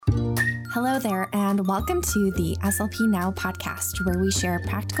Hello there, and welcome to the SLP Now podcast, where we share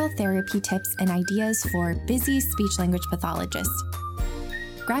practical therapy tips and ideas for busy speech-language pathologists.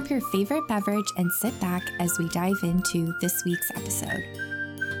 Grab your favorite beverage and sit back as we dive into this week's episode.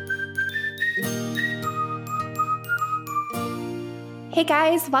 Hey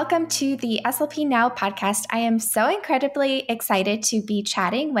guys, welcome to the SLP Now podcast. I am so incredibly excited to be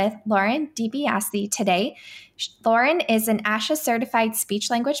chatting with Lauren DiBiase today. Lauren is an ASHA certified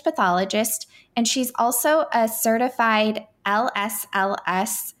speech-language pathologist, and she's also a certified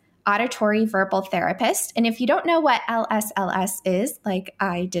LSLS auditory verbal therapist. And if you don't know what LSLS is, like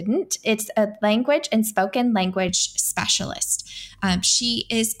I didn't, it's a language and spoken language specialist. She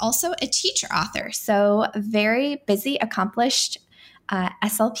is also a teacher author, so very busy, accomplished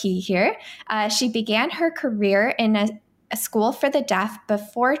SLP here. She began her career in a school for the deaf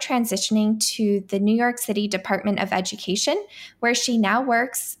before transitioning to the New York City Department of Education, where she now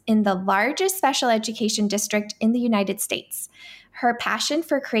works in the largest special education district in the United States. Her passion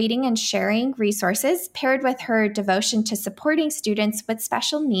for creating and sharing resources, paired with her devotion to supporting students with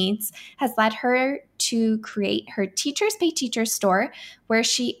special needs, has led her to create her Teachers Pay Teachers store, where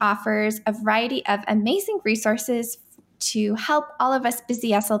she offers a variety of amazing resources to help all of us busy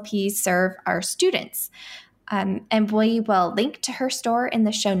SLPs serve our students. And we will link to her store in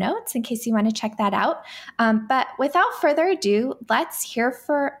the show notes in case you want to check that out. But without further ado, let's hear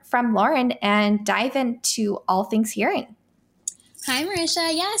from Lauren and dive into all things hearing. Hi,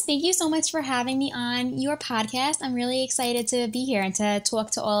 Marisha. Yes, thank you so much for having me on your podcast. I'm really excited to be here and to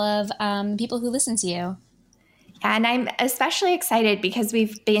talk to all of people who listen to you. And I'm especially excited because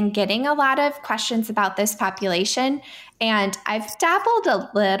we've been getting a lot of questions about this population, and I've dabbled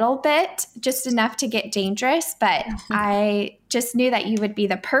a little bit, just enough to get dangerous, but I just knew that you would be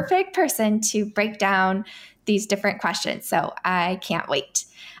the perfect person to break down these different questions. So I can't wait.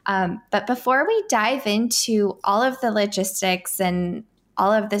 But before we dive into all of the logistics and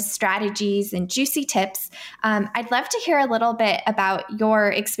all of the strategies and juicy tips, I'd love to hear a little bit about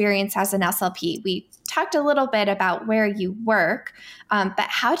your experience as an SLP. We talked a little bit about where you work, but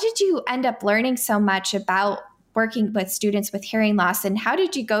how did you end up learning so much about working with students with hearing loss, and how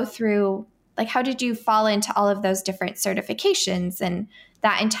did you go through, how did you fall into all of those different certifications? And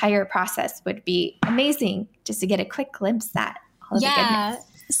that entire process would be amazing just to get a quick glimpse at all of the goodness.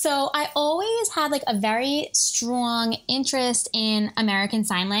 So I always had a very strong interest in American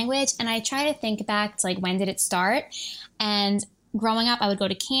Sign Language, and I try to think back to when did it start? And growing up, I would go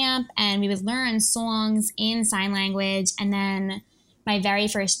to camp and we would learn songs in sign language. And then my very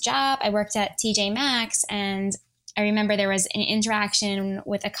first job, I worked at TJ Maxx, and I remember there was an interaction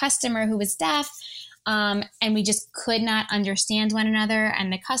with a customer who was deaf, and we just could not understand one another,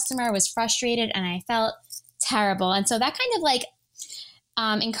 and the customer was frustrated and I felt terrible. And so that kind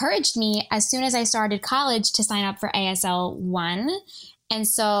of encouraged me as soon as I started college to sign up for ASL 1. And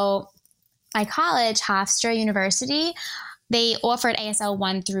so my college, Hofstra University, they offered ASL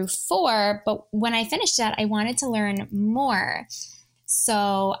 1 through 4, but when I finished that, I wanted to learn more.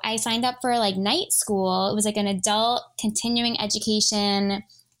 So I signed up for night school. It was an adult continuing education,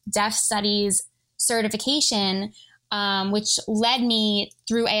 deaf studies certification, which led me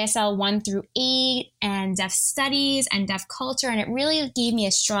through ASL 1 through 8 and deaf studies and deaf culture. And it really gave me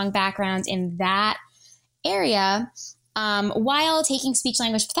a strong background in that area while taking speech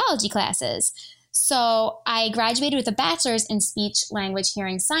language pathology classes. So I graduated with a bachelor's in speech language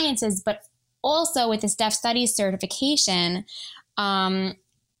hearing sciences, but also with this deaf studies certification. And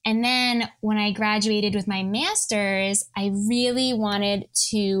then when I graduated with my master's, I really wanted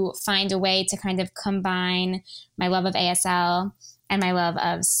to find a way to kind of combine my love of ASL and my love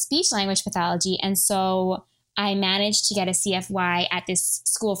of speech language pathology. And so I managed to get a CFY at this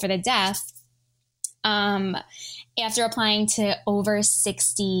school for the deaf after applying to over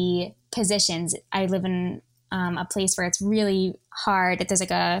 60 positions. I live in a place where it's really hard. There's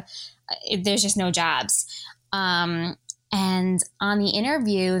just no jobs. And on the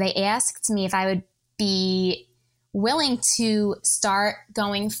interview, they asked me if I would be willing to start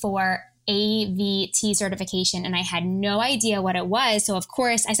going for AVT certification, and I had no idea what it was. So of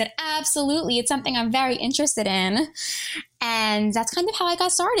course I said, absolutely, it's something I'm very interested in. And that's kind of how I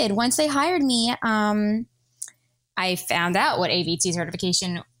got started. Once they hired me, I found out what AVT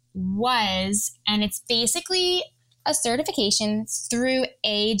certification was, and it's basically a certification through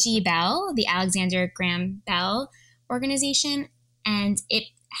AG Bell, the Alexander Graham Bell organization, and it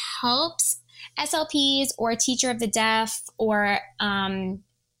helps SLPs or teacher of the deaf or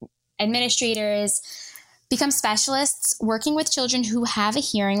administrators become specialists working with children who have a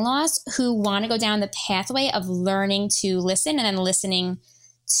hearing loss, who want to go down the pathway of learning to listen and then listening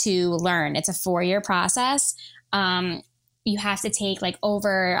to learn. It's a 4-year process. You have to take like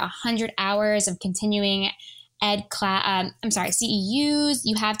over 100 hours of continuing ed class, CEUs.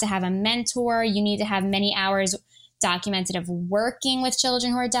 You have to have a mentor. You need to have many hours documented of working with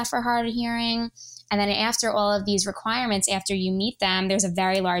children who are deaf or hard of hearing. And then after all of these requirements, after you meet them, there's a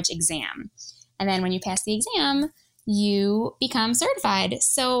very large exam. And then when you pass the exam, you become certified.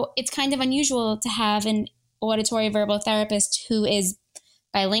 So it's kind of unusual to have an auditory verbal therapist who is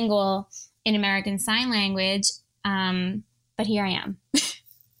bilingual in American Sign Language. But here I am.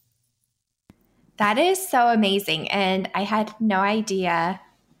 That is so amazing. And I had no idea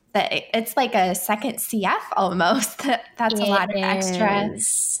that it's like a second CF almost. That's a lot of extra.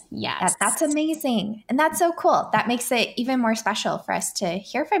 Yes. That's amazing. And that's so cool. That makes it even more special for us to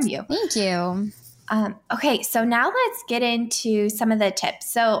hear from you. Thank you. Okay, so now let's get into some of the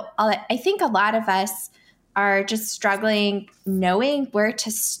tips. So I think a lot of us are just struggling knowing where to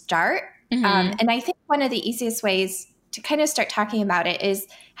start. Mm-hmm. And I think one of the easiest ways to kind of start talking about it is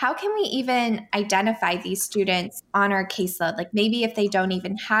how can we even identify these students on our caseload? Like maybe if they don't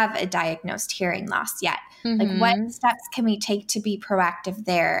even have a diagnosed hearing loss yet, like what steps can we take to be proactive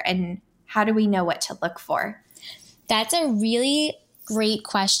there? And how do we know what to look for? That's a really great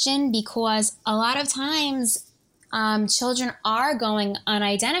question, because a lot of times children are going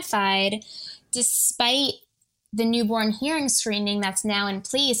unidentified despite the newborn hearing screening that's now in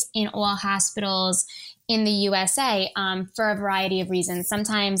place in all hospitals in the USA for a variety of reasons.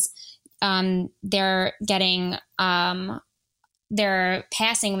 Sometimes they're getting, they're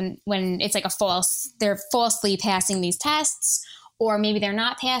passing when it's like they're falsely passing these tests, or maybe they're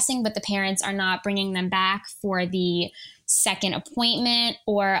not passing, but the parents are not bringing them back for the second appointment.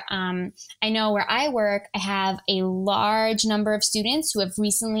 Or I know where I work, I have a large number of students who have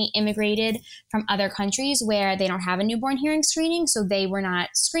recently immigrated from other countries where they don't have a newborn hearing screening. So they were not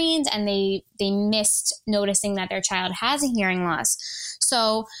screened, and they missed noticing that their child has a hearing loss.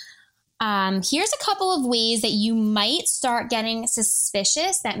 So here's a couple of ways that you might start getting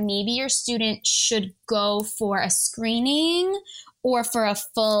suspicious that maybe your student should go for a screening or for a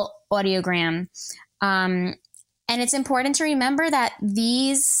full audiogram. And it's important to remember that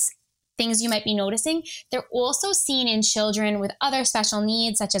these things you might be noticing, they're also seen in children with other special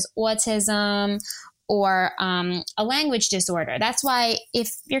needs, such as autism or a language disorder. That's why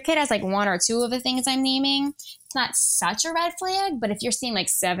if your kid has like 1 or 2 of the things I'm naming, it's not such a red flag. But if you're seeing like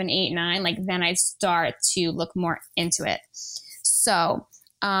 7, 8, 9, like then I start to look more into it. So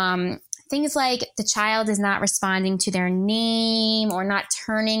things like the child is not responding to their name, or not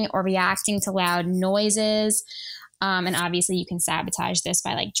turning or reacting to loud noises. And obviously you can sabotage this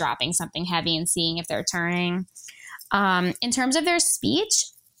by like dropping something heavy and seeing if they're turning. In terms of their speech,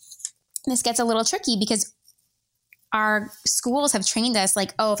 this gets a little tricky because our schools have trained us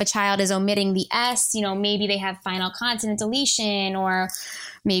like, oh, if a child is omitting the S, maybe they have final consonant deletion, or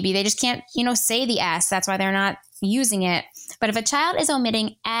maybe they just can't, say the S. That's why they're not using it. But if a child is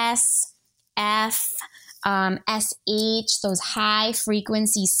omitting S, F, SH, those high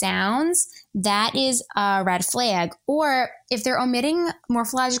frequency sounds, that is a red flag. Or if they're omitting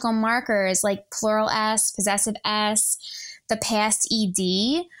morphological markers like plural S, possessive S, the past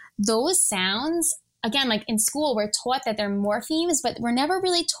ED, those sounds, again, like in school, we're taught that they're morphemes, but we're never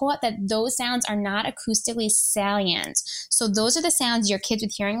really taught that those sounds are not acoustically salient. So those are the sounds your kids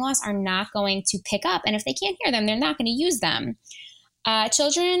with hearing loss are not going to pick up. And if they can't hear them, they're not going to use them.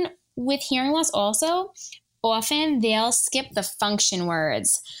 Children with hearing loss also, often they'll skip the function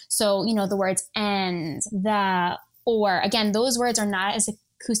words. So, the words and, the, or. Again, those words are not as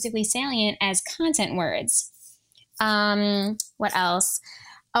acoustically salient as content words. What else?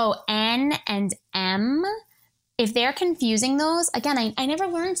 Oh, N and M. If they're confusing those, again, I never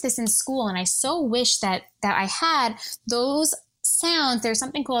learned this in school, and I so wish that I had those sounds. There's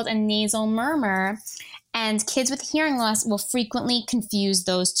something called a nasal murmur, and kids with hearing loss will frequently confuse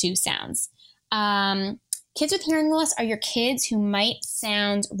those two sounds. Kids with hearing loss are your kids who might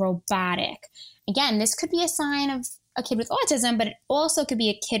sound robotic. Again, this could be a sign of a kid with autism, but it also could be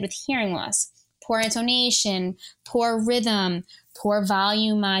a kid with hearing loss. Poor intonation, poor rhythm, poor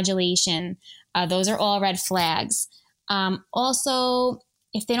volume modulation. Those are all red flags. Also,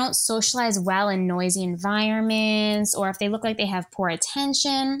 if they don't socialize well in noisy environments, or if they look like they have poor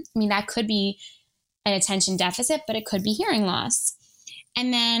attention, that could be an attention deficit, but it could be hearing loss.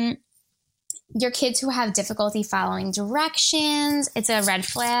 And then your kids who have difficulty following directions, it's a red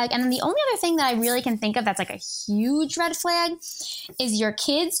flag. And then the only other thing that I really can think of that's like a huge red flag is your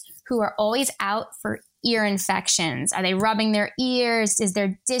kids who are always out for ear infections. Are they rubbing their ears? Is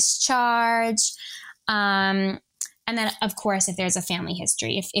there discharge? And And then, of course, if there's a family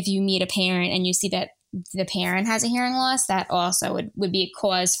history, if you meet a parent and you see that the parent has a hearing loss, that also would be a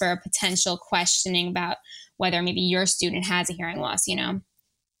cause for a potential questioning about whether maybe your student has a hearing loss, you know?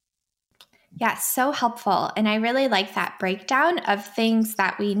 Yeah, so helpful. And I really like that breakdown of things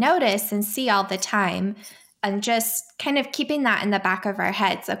that we notice and see all the time, and just kind of keeping that in the back of our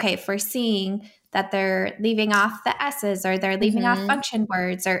heads. Okay, if we're seeing that they're leaving off the S's, or they're leaving off function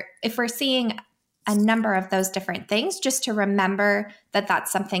words, or if we're seeing a number of those different things, just to remember that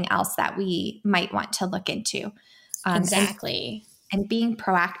that's something else that we might want to look into. Exactly. And being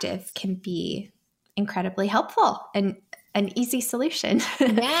proactive can be incredibly helpful and an easy solution.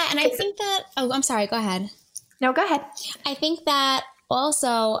 Yeah. And I think that, I'm sorry, go ahead. No, go ahead. I think that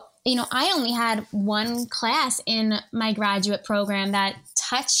also, you know, I only had one class in my graduate program that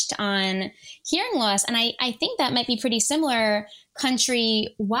touched on hearing loss. And I think that might be pretty similar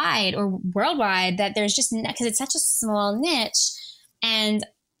countrywide or worldwide, that there's just, because it's such a small niche, and,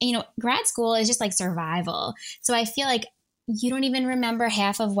 you know, grad school is just like survival. So I feel like you don't even remember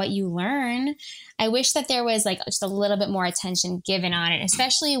half of what you learn. I wish that there was like just a little bit more attention given on it,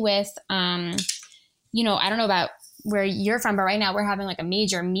 especially with, you know, I don't know about where you're from, but right now we're having like a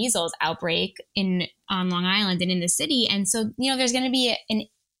major measles outbreak on Long Island and in the city. And so, you know, there's going to be an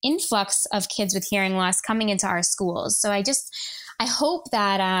influx of kids with hearing loss coming into our schools. So I hope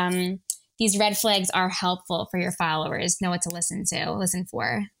that these red flags are helpful for your followers, know what to listen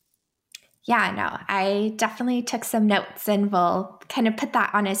for. Yeah, no, I definitely took some notes, and we'll kind of put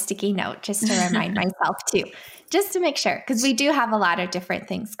that on a sticky note just to remind myself too, just to make sure, because we do have a lot of different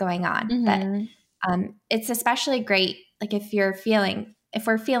things going on. But it's especially great, like if we're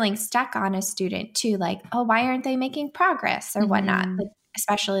feeling stuck on a student too, like, oh, why aren't they making progress or whatnot? Like,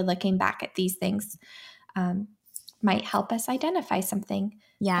 especially looking back at these things might help us identify something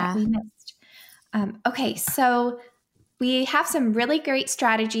that we missed. Okay, so we have some really great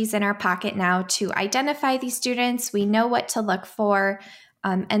strategies in our pocket now to identify these students. We know what to look for.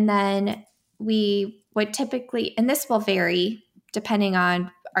 And then we would typically, and this will vary depending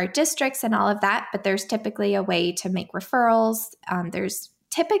on our districts and all of that, but there's typically a way to make referrals. There's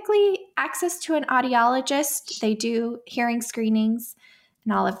typically access to an audiologist. They do hearing screenings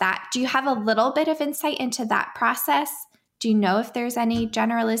and all of that. Do you have a little bit of insight into that process? Do you know if there's any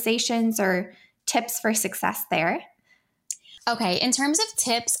generalizations or tips for success there? Okay, in terms of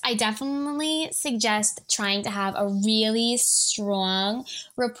tips, I definitely suggest trying to have a really strong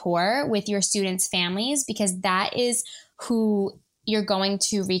rapport with your students' families, because that is who you're going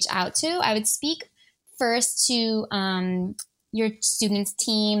to reach out to. I would speak first to your students'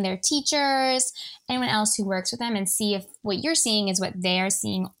 team, their teachers, anyone else who works with them, and see if what you're seeing is what they're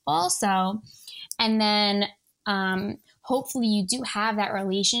seeing also. And then hopefully you do have that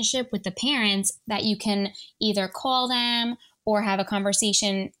relationship with the parents that you can either call them or have a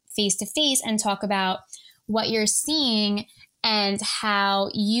conversation face-to-face and talk about what you're seeing and how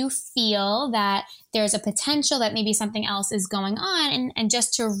you feel that there's a potential that maybe something else is going on. And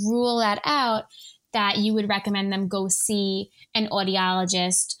just to rule that out, that you would recommend them go see an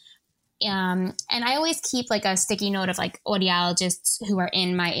audiologist. And I always keep like a sticky note of like audiologists who are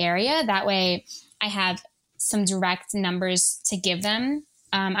in my area. That way I have some direct numbers to give them.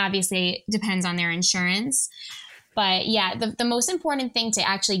 Obviously, it depends on their insurance. But yeah, the most important thing to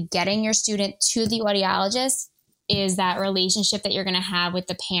actually getting your student to the audiologist is that relationship that you're going to have with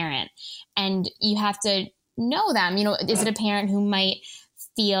the parent. And you have to know them. You know, is it a parent who might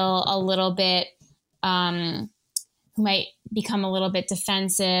feel a little bit, who might become a little bit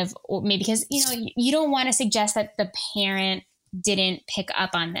defensive, or maybe because, you know, you don't want to suggest that the parent didn't pick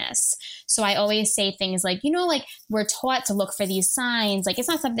up on this. So I always say things like, you know, like we're taught to look for these signs. Like it's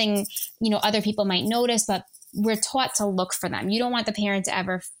not something, you know, other people might notice, but we're taught to look for them. You don't want the parent to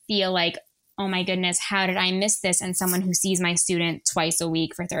ever feel like, oh my goodness, how did I miss this? And someone who sees my student twice a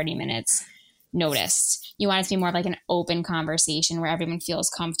week for 30 minutes noticed. You want it to be more like an open conversation where everyone feels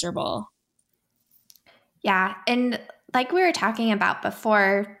comfortable. Yeah. And like we were talking about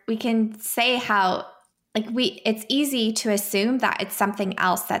before, we can say how it's easy to assume that it's something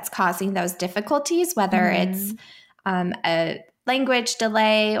else that's causing those difficulties, whether it's a language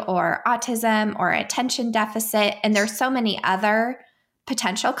delay or autism or attention deficit. And there's so many other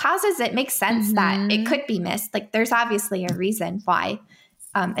potential causes. It makes sense that it could be missed. Like there's obviously a reason why.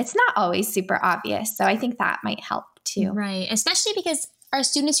 It's not always super obvious. So I think that might help too. Right. Especially because our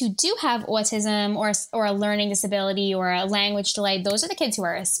students who do have autism or a learning disability or a language delay, those are the kids who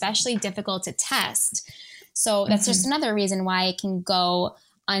are especially difficult to test. So that's just another reason why it can go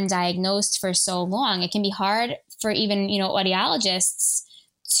undiagnosed for so long. It can be hard for even, you know, audiologists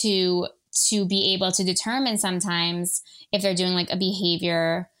to to be able to determine sometimes if they're doing like a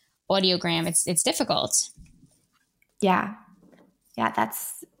behavior audiogram. It's difficult. Yeah. Yeah,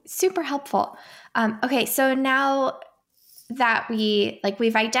 that's super helpful. Okay, so now that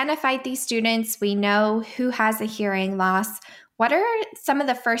we've identified these students, we know who has a hearing loss. What are some of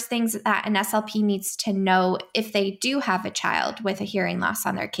the first things that an SLP needs to know if they do have a child with a hearing loss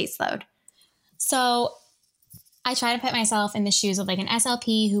on their caseload? So I try to put myself in the shoes of like an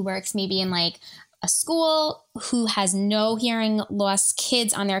SLP who works maybe in like a school who has no hearing loss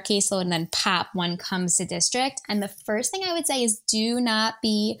kids on their caseload, and then pop, one comes to district. And the first thing I would say is do not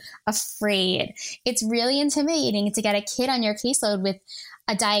be afraid. It's really intimidating to get a kid on your caseload with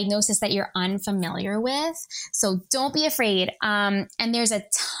a diagnosis that you're unfamiliar with. So don't be afraid. And there's a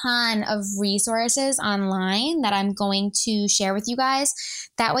ton of resources online that I'm going to share with you guys.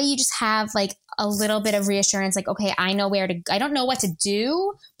 That way you just have like a little bit of reassurance, like, okay, I don't know what to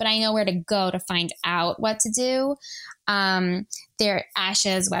do, but I know where to go to find out what to do.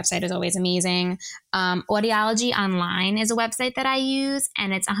 Asha's website is always amazing. Audiology Online is a website that I use,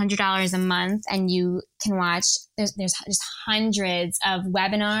 and it's $100 a month, and you can watch, there's just hundreds of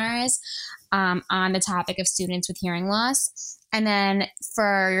webinars on the topic of students with hearing loss. And then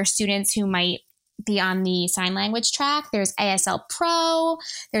for your students who might be on the sign language track, there's ASL Pro,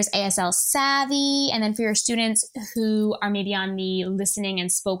 there's ASL Savvy, and then for your students who are maybe on the listening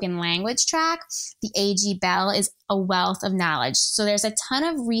and spoken language track, the AG Bell is a wealth of knowledge. So there's a ton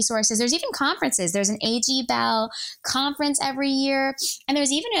of resources. There's even conferences. There's an AG Bell conference every year, and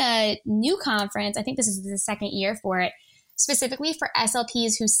there's even a new conference, I think this is the second year for it, specifically for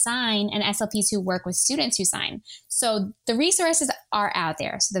SLPs who sign and SLPs who work with students who sign. So the resources are out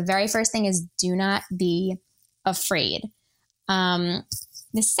there. So the very first thing is do not be afraid. The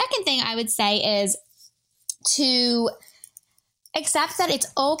second thing I would say is to accept that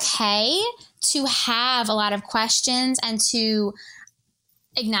it's okay to have a lot of questions and to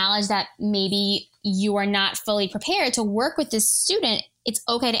acknowledge that maybe you are not fully prepared to work with this student. It's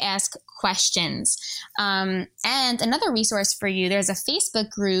okay to ask questions. And another resource for you, there's a Facebook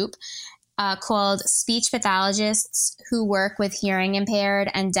group called Speech Pathologists who work with hearing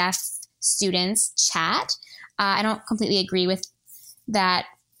impaired and deaf students chat. I don't completely agree with that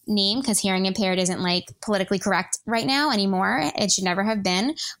name because hearing impaired isn't like politically correct right now anymore. It should never have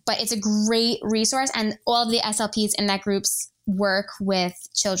been, but it's a great resource. And all of the SLPs in that groups work with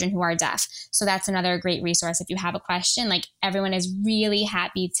children who are deaf. So that's another great resource. If you have a question, like everyone is really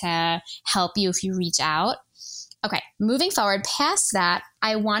happy to help you if you reach out. Okay, moving forward past that,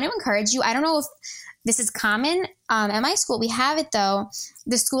 I want to encourage you. I don't know if this is common at my school. We have it though.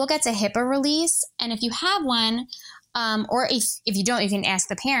 The school gets a HIPAA release. And if you have one, or if you don't, you can ask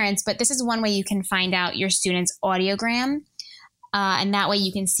the parents, but this is one way you can find out your student's audiogram. And that way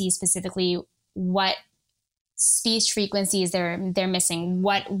you can see specifically what speech frequencies they're missing.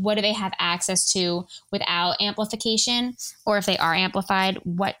 What do they have access to without amplification? Or if they are amplified,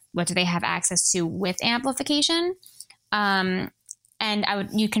 what do they have access to with amplification? And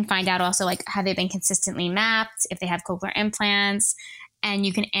you can find out also, like, have they been consistently mapped, if they have cochlear implants, and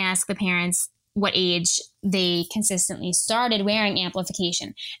you can ask the parents what age they consistently started wearing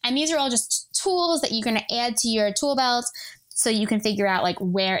amplification. And these are all just tools that you're going to add to your tool belt so you can figure out, like,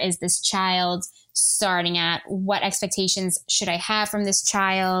 where is this child starting at? What expectations should I have from this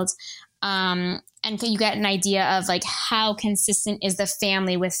child? And you get an idea of, like, how consistent is the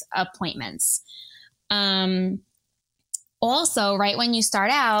family with appointments. Also, right when you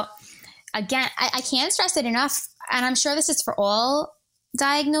start out, again, I can't stress it enough, and I'm sure this is for all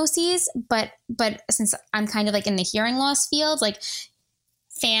diagnoses, but since I'm kind of like in the hearing loss field, like,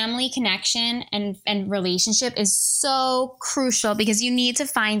 family connection and relationship is so crucial because you need to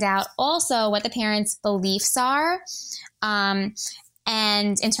find out also what the parents' beliefs are. And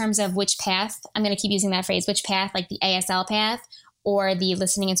in terms of which path, I'm going to keep using that phrase, which path, like the ASL path or the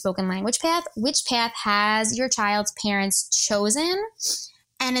listening and spoken language path, which path has your child's parents chosen?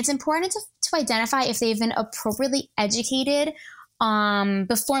 And it's important to identify if they've been appropriately educated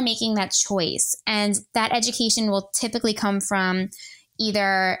before making that choice. And that education will typically come from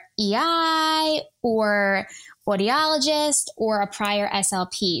either EI or audiologist or a prior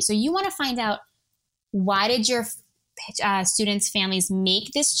SLP. So you want to find out, why did your students' families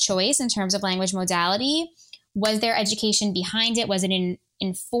make this choice in terms of language modality? Was there education behind it? Was it an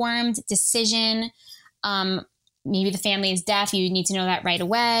informed decision? Maybe the family is deaf. You need to know that right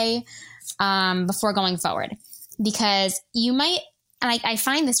away before going forward. Because you might, and I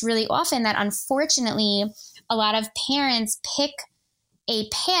find this really often, that unfortunately a lot of parents pick a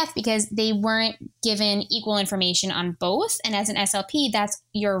path because they weren't given equal information on both. And as an SLP, that's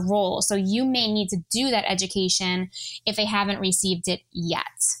your role. So you may need to do that education if they haven't received it yet.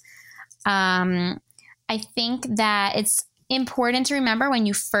 I think that it's important to remember when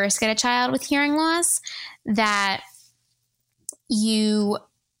you first get a child with hearing loss that you're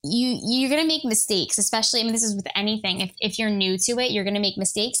going to make mistakes, especially, I mean, this is with anything. If you're new to it, you're going to make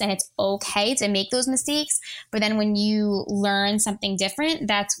mistakes, and it's okay to make those mistakes. But then when you learn something different,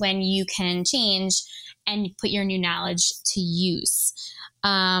 that's when you can change and put your new knowledge to use.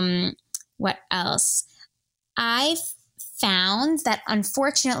 What else? I found that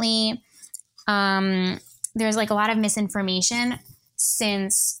unfortunately, there's like a lot of misinformation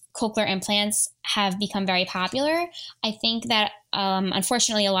since cochlear implants have become very popular. I think that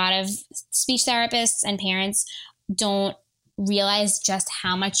unfortunately a lot of speech therapists and parents don't realize just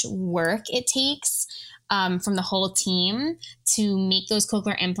how much work it takes from the whole team to make those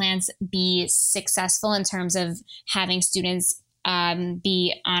cochlear implants be successful in terms of having students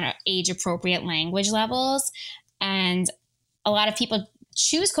be on age-appropriate language levels. And a lot of people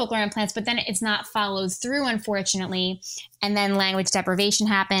choose cochlear implants, but then it's not followed through, unfortunately. And then language deprivation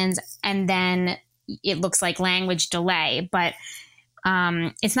happens, and then it looks like language delay. But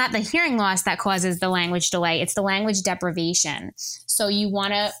it's not the hearing loss that causes the language delay. It's the language deprivation. So you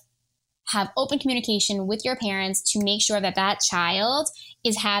want to have open communication with your parents to make sure that that child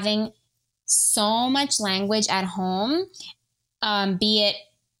is having so much language at home, be it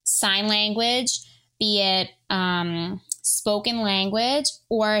sign language, be it spoken language,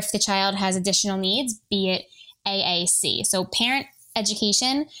 or if the child has additional needs, be it AAC. So parent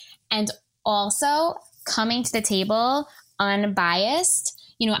education, and also coming to the table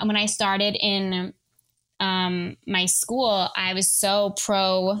unbiased. You know, when I started in my school, I was so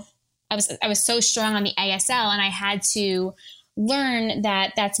I was so strong on the ASL, and I had to learn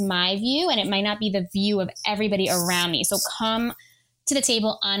that that's my view and it might not be the view of everybody around me. So come to the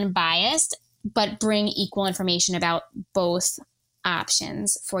table unbiased, but bring equal information about both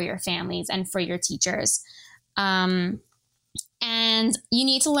options for your families and for your teachers. And you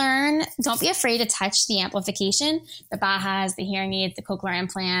need to learn, don't be afraid to touch the amplification, the BAHAs, the hearing aids, the cochlear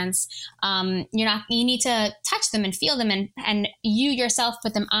implants. You need to touch them and feel them, and you yourself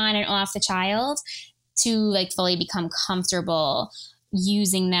put them on and off the child to like fully become comfortable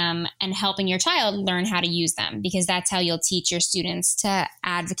using them and helping your child learn how to use them, because that's how you'll teach your students to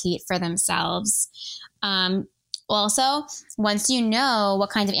advocate for themselves. Also, once you know what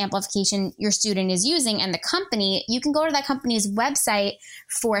kind of amplification your student is using and the company, you can go to that company's website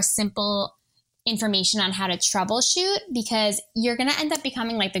for simple information on how to troubleshoot, because you're going to end up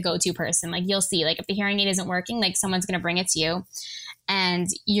becoming like the go-to person. Like you'll see, like if the hearing aid isn't working, like someone's going to bring it to you. And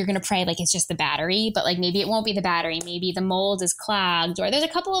you're going to pray like it's just the battery, but like maybe it won't be the battery. Maybe the mold is clogged, or there's a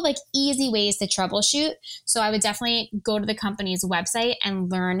couple of like easy ways to troubleshoot. So I would definitely go to the company's website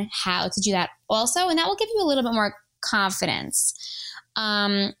and learn how to do that also. And that will give you a little bit more confidence.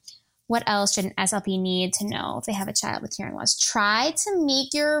 What else should an SLP need to know if they have a child with hearing loss? Try to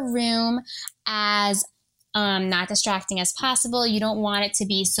make your room as not distracting as possible. You don't want it to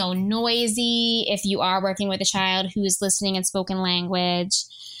be so noisy if you are working with a child who is listening in spoken language.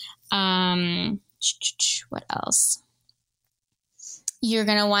 What else? You're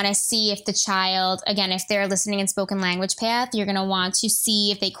going to want to see if the child, again, if they're listening in spoken language path, you're going to want to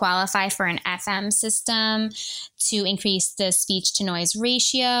see if they qualify for an FM system to increase the speech to noise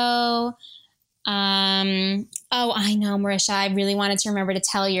ratio. Oh, I know, Marisha, I really wanted to remember to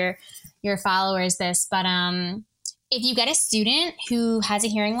tell your followers this, but if you get a student who has a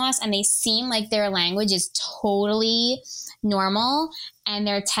hearing loss and they seem like their language is totally normal and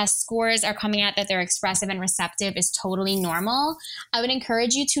their test scores are coming out that they're expressive and receptive is totally normal, I would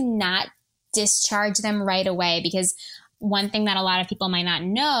encourage you to not discharge them right away, because one thing that a lot of people might not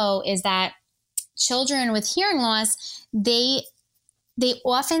know is that children with hearing loss, they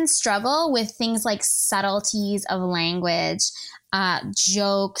often struggle with things like subtleties of language,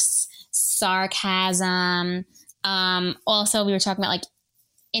 jokes, sarcasm. Also, we were talking about like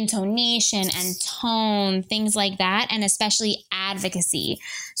intonation and tone, things like that, and especially advocacy.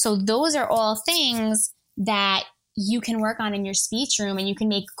 So those are all things that you can work on in your speech room, and you can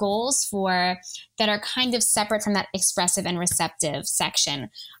make goals for that are kind of separate from that expressive and receptive section.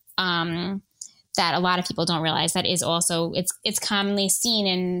 That a lot of people don't realize that is also, it's commonly seen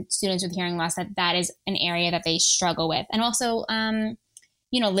in students with hearing loss that is an area that they struggle with. And also,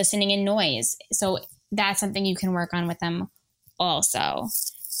 listening in noise. So that's something you can work on with them also.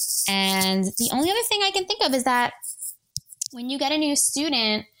 And the only other thing I can think of is that when you get a new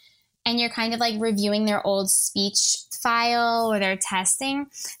student, and you're kind of like reviewing their old speech file or their testing,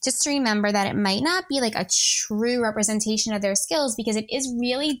 just to remember that it might not be like a true representation of their skills, because it is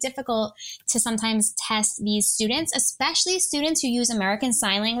really difficult to sometimes test these students, especially students who use American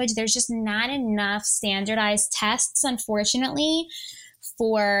Sign Language. There's just not enough standardized tests, unfortunately,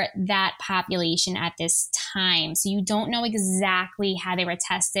 for that population at this time. So you don't know exactly how they were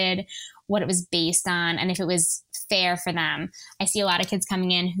tested, what it was based on, and if it was fair for them. I see a lot of kids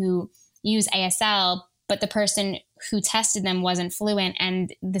coming in who use ASL, but the person who tested them wasn't fluent,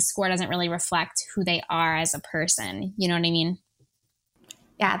 and the score doesn't really reflect who they are as a person. You know what I mean?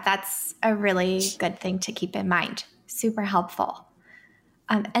 Yeah, that's a really good thing to keep in mind. Super helpful.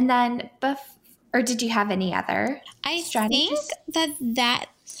 And then, or did you have any other strategies? I think that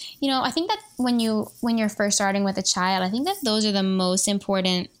I think that when you're first starting with a child, I think that those are the most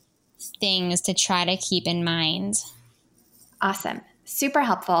important things to try to keep in mind. Awesome. Super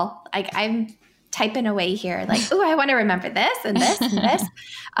helpful. Like, I'm typing away here like, oh, I want to remember this and this and this.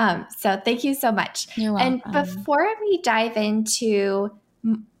 So thank you so much. You're welcome. And before we dive into,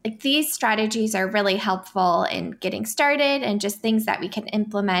 like, these strategies are really helpful in getting started and just things that we can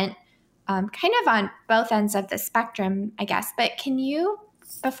implement kind of on both ends of the spectrum, I guess. But can you,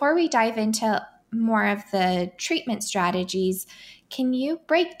 before we dive into more of the treatment strategies, can you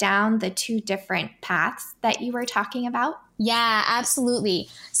break down the two different paths that you were talking about? Yeah, absolutely.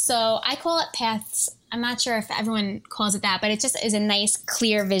 So I call it paths. I'm not sure if everyone calls it that, but it just is a nice,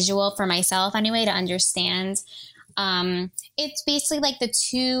 clear visual for myself anyway to understand. It's basically like the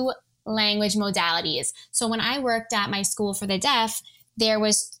two language modalities. So when I worked at my school for the deaf, there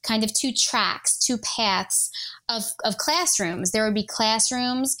was kind of two tracks, two paths of classrooms. There would be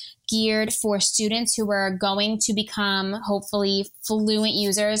classrooms geared for students who were going to become hopefully fluent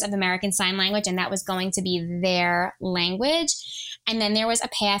users of American Sign Language, and that was going to be their language. And then there was a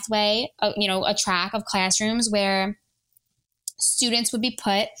pathway, a track of classrooms where students would be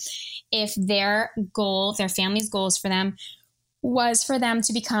put if their goal, their family's goals for them was for them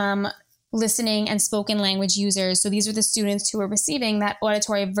to become listening and spoken language users. So these are the students who were receiving that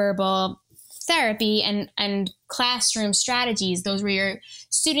auditory verbal therapy and classroom strategies. Those were your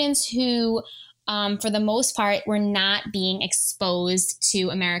students who, for the most part, were not being exposed to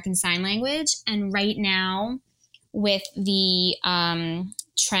American Sign Language. And right now, with the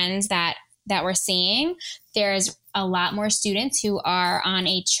trends that we're seeing, there's a lot more students who are on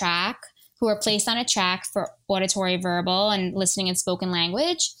a track, who are placed on a track for auditory verbal and listening and spoken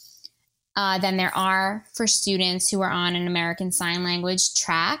language than there are for students who are on an American Sign Language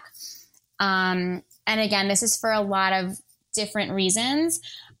track. And again, this is for a lot of different reasons.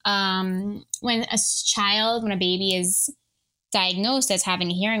 When a baby is diagnosed as having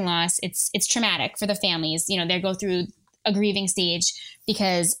a hearing loss, it's traumatic for the families. They go through a grieving stage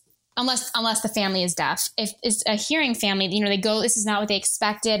because unless the family is deaf, if it's a hearing family, they go, this is not what they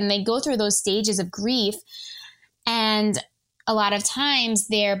expected. And they go through those stages of grief. And a lot of times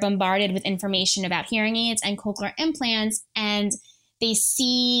they're bombarded with information about hearing aids and cochlear implants, and they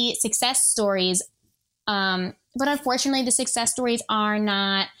see success stories. But unfortunately, the success stories are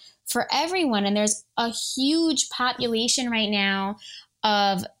not for everyone. And there's a huge population right now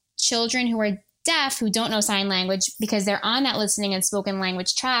of children who are deaf who don't know sign language because they're on that listening and spoken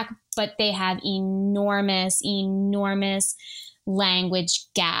language track, but they have enormous language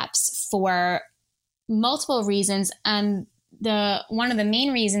gaps for multiple reasons. And one of the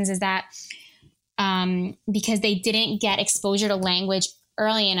main reasons is that because they didn't get exposure to language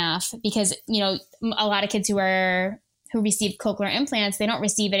early enough, because, a lot of kids who receive cochlear implants, they don't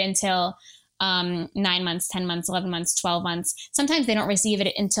receive it until 9 months, 10 months, 11 months, 12 months. Sometimes they don't receive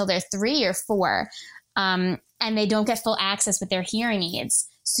it until they're 3 or 4. And they don't get full access with their hearing aids.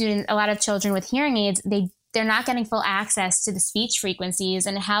 A lot of children with hearing aids, they're not getting full access to the speech frequencies.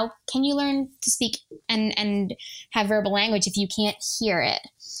 And how can you learn to speak and have verbal language if you can't hear it?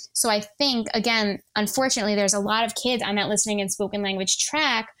 So I think, again, unfortunately, there's a lot of kids on that listening and spoken language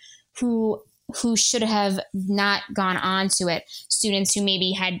track who should have not gone on to it. Students who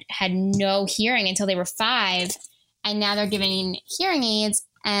maybe had no hearing until they were 5, and now they're given hearing aids,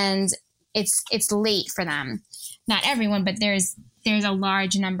 and it's late for them. Not everyone, but there's a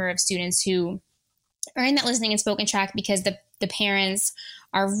large number of students who are in that listening and spoken track because the parents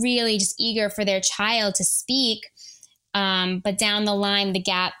are really just eager for their child to speak. But down the line, the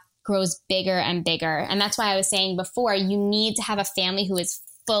gap grows bigger and bigger. And that's why I was saying before, you need to have a family who is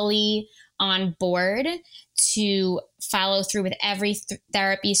fully on board to follow through with every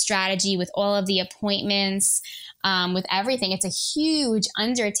therapy strategy, with all of the appointments, with everything. It's a huge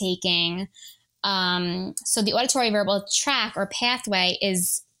undertaking. So the auditory verbal track or pathway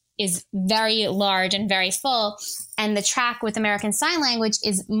is is very large and very full. And the track with American Sign Language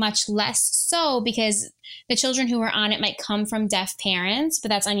is much less so, because the children who are on it might come from deaf parents, but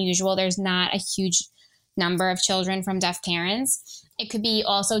that's unusual. There's not a huge number of children from deaf parents. It could be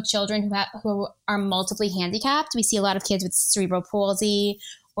also children who are multiply handicapped. We see a lot of kids with cerebral palsy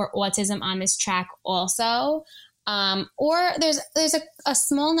or autism on this track also. Or there's a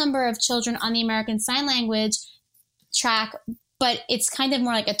small number of children on the American Sign Language track, but it's kind of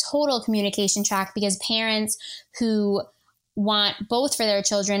more like a total communication track, because parents who want both for their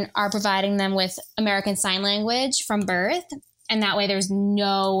children are providing them with American Sign Language from birth. And that way there's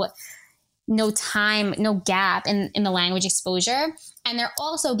no time, no gap in the language exposure. And they're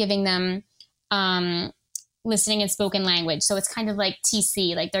also giving them listening and spoken language. So it's kind of like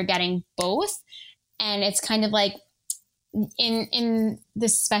TC, like they're getting both. And it's kind of like in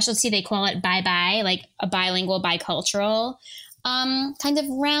this specialty, they call it bye-bye, like a bilingual, bicultural kind of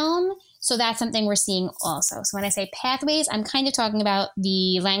realm. So that's something we're seeing also. So when I say pathways, I'm kind of talking about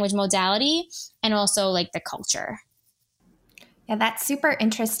the language modality and also like the culture. Yeah, that's super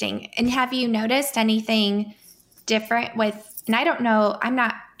interesting. And have you noticed anything different with, and I don't know, I'm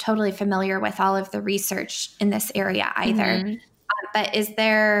not totally familiar with all of the research in this area either, Mm-hmm. But is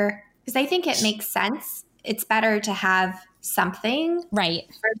there, because I think it makes sense. It's better to have something Right.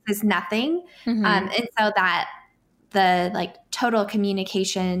 versus nothing. Mm-hmm. And so that the like total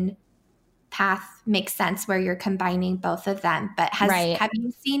communication path makes sense where you're combining both of them. But have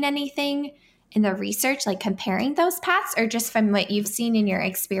you seen anything in the research, like comparing those paths, or just from what you've seen in your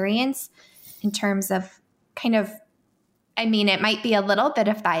experience in terms of kind of, I mean, it might be a little bit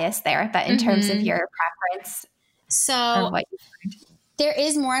of bias there, but in terms of your preference? So there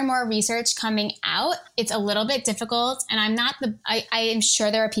is more and more research coming out. It's a little bit difficult, and I am sure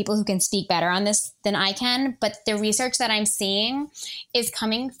there are people who can speak better on this than I can, but the research that I'm seeing is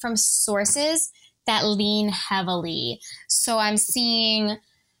coming from sources that lean heavily. So I'm seeing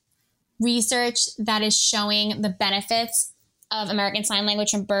research that is showing the benefits of American Sign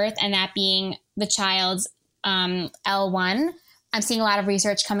Language from birth, and that being the child's L1. I'm seeing a lot of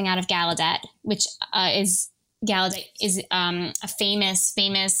research coming out of Gallaudet, which is a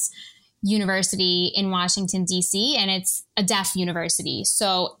famous university in Washington, D.C., and it's a deaf university.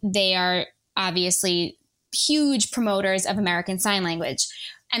 So they are obviously huge promoters of American Sign Language.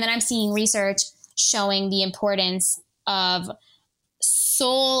 And then I'm seeing research showing the importance of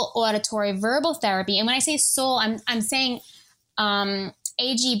soul auditory verbal therapy. And when I say soul, I'm saying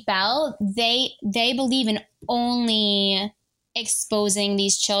A.G. Bell, they believe in only exposing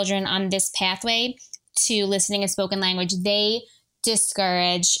these children on this pathway to listening and spoken language. They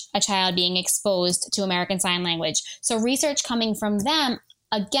discourage a child being exposed to American Sign Language. So research coming from them,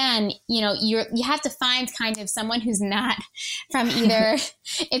 again, you have to find kind of someone who's not from either.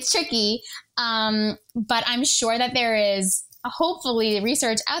 It's tricky, but I'm sure that there is hopefully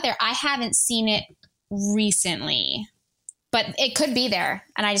research out there. I haven't seen it recently, but it could be there,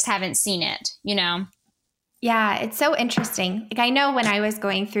 and I just haven't seen it, Yeah, it's so interesting. Like, I know when I was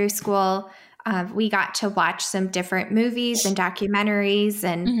going through school, we got to watch some different movies and documentaries,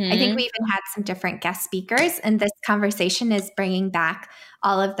 and I think we even had some different guest speakers. And this conversation is bringing back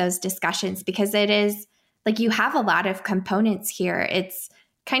all of those discussions, because it is like you have a lot of components here. It's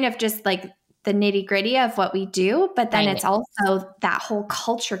kind of just like the nitty gritty of what we do, but then it's also that whole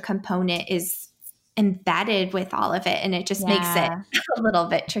culture component is embedded with all of it, and it just makes it a little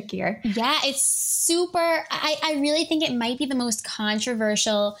bit trickier. Yeah, it's super, I really think it might be the most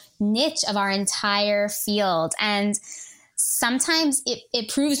controversial niche of our entire field. And sometimes it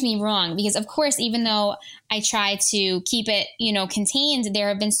proves me wrong, because of course, even though I try to keep it, contained, there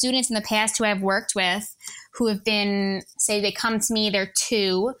have been students in the past who I've worked with who have been, say they come to me, they're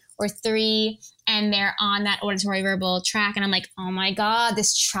 2 or 3, and they're on that auditory verbal track. And I'm like, oh my God,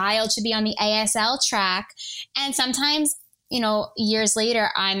 this child should be on the ASL track. And sometimes, years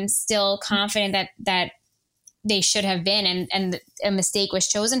later, I'm still confident that they should have been, and a mistake was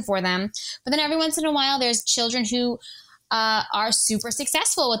chosen for them. But then every once in a while, there's children who are super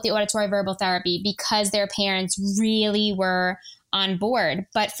successful with the auditory verbal therapy because their parents really were on board.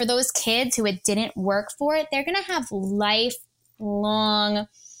 But for those kids who it didn't work for it, they're going to have lifelong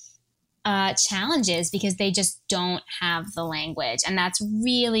challenges because they just don't have the language. And that's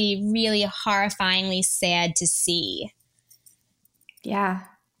really, really horrifyingly sad to see. Yeah.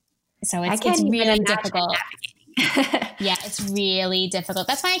 So it's really difficult. Yeah, it's really difficult.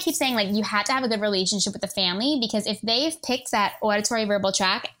 That's why I keep saying, like, you have to have a good relationship with the family, because if they've picked that auditory verbal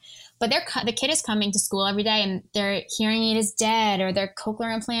track, but the kid is coming to school every day and their hearing aid is dead, or their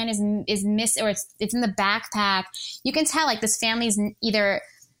cochlear implant is missed, or it's in the backpack, you can tell, like, this family's either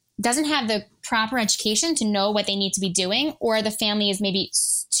doesn't have the proper education to know what they need to be doing, or the family is maybe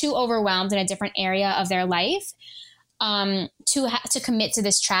too overwhelmed in a different area of their life to commit to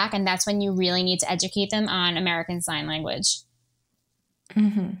this track. And that's when you really need to educate them on American Sign Language.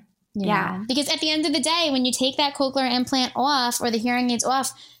 Mm-hmm. Yeah. Because at the end of the day, when you take that cochlear implant off or the hearing aids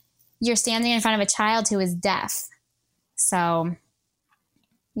off, you're standing in front of a child who is deaf. So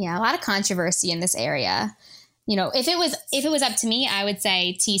yeah, a lot of controversy in this area. If it was up to me, I would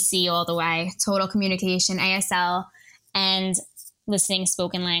say TC all the way, total communication, ASL, and listening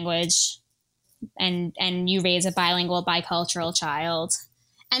spoken language. And you raise a bilingual, bicultural child.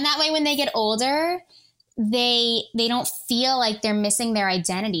 And that way, when they get older, they don't feel like they're missing their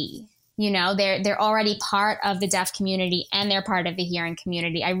identity. They're already part of the deaf community and they're part of the hearing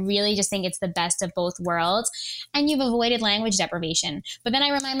community. I really just think it's the best of both worlds. And you've avoided language deprivation. But then I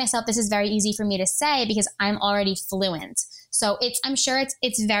remind myself this is very easy for me to say because I'm already fluent. So I'm sure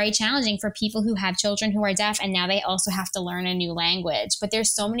it's very challenging for people who have children who are deaf and now they also have to learn a new language. But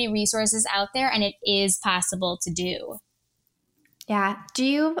there's so many resources out there and it is possible to do. Yeah.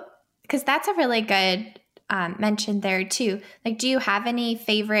 Because that's a really good mention there too. Like, do you have any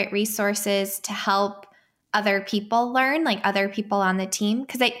favorite resources to help other people learn, like other people on the team?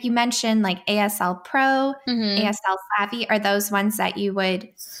 Because you mentioned like ASL Pro, ASL Savvy. Are those ones that you would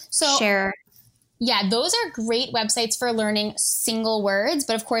share? Yeah, those are great websites for learning single words,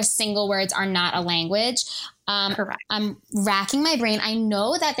 but of course, single words are not a language. Correct. I'm racking my brain. I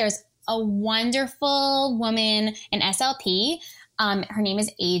know that there's a wonderful woman, an SLP. Her name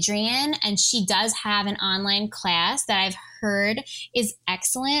is Adrienne, and she does have an online class that I've heard is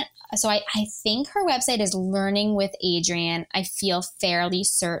excellent. So I think her website is Learning with Adrienne. I feel fairly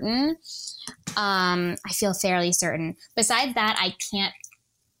certain. Besides that, I can't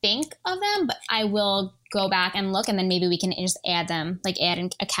think of them, but I will go back and look, and then maybe we can just add them, like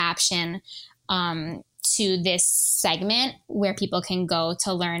add a caption to this segment where people can go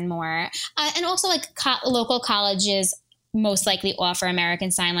to learn more. And also like local colleges most likely offer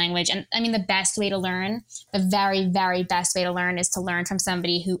American Sign Language. And I mean, the best way to learn, the very, very best way to learn is to learn from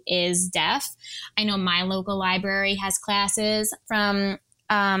somebody who is deaf. I know my local library has classes from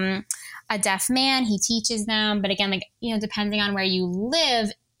a deaf man. He teaches them. But again, depending on where you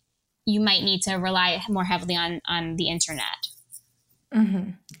live, you might need to rely more heavily on the internet.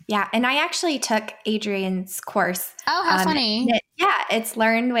 Mm-hmm. Yeah. And I actually took Adrienne's course. Oh, how funny. It's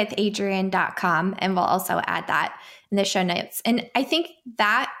learnwithadrienne.com. And we'll also add that in the show notes. And I think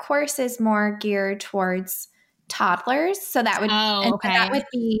that course is more geared towards toddlers. So that would, that would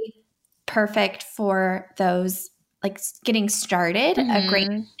be perfect for those like getting started. A great,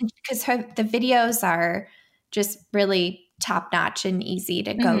 because the videos are just really top notch and easy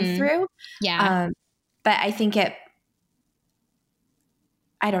to go through. Yeah. But I think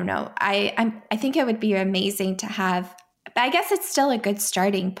I don't know. I think it would be amazing to have, but I guess it's still a good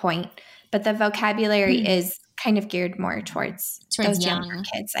starting point, but the vocabulary is kind of geared more towards those younger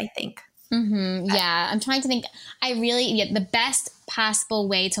kids, I think. Yeah. I'm trying to think. The best possible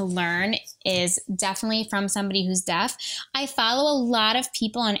way to learn is definitely from somebody who's deaf. I follow a lot of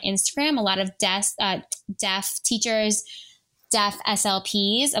people on Instagram, a lot of deaf teachers, deaf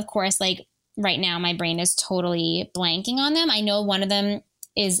SLPs. Of course, like right now, my brain is totally blanking on them. I know one of them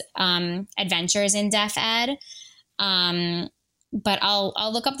is Adventures in Deaf Ed. But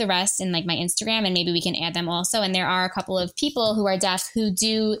I'll look up the rest in like my Instagram and maybe we can add them also. And there are a couple of people who are deaf who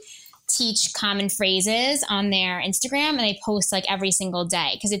do teach common phrases on their Instagram and they post like every single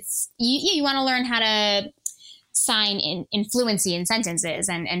day because it's you want to learn how to sign in fluency in sentences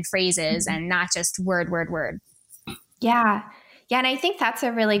and phrases and not just word. Yeah. Yeah. And I think that's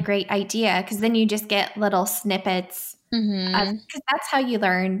a really great idea because then you just get little snippets because that's how you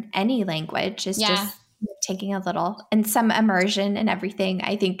learn any language is just taking a little, and some immersion and everything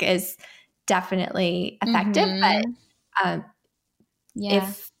I think is definitely effective. But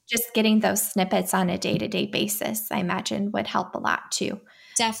if just getting those snippets on a day-to-day basis, I imagine would help a lot too.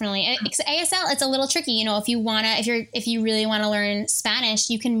 Definitely. ASL, it's a little tricky. If you really want to learn Spanish,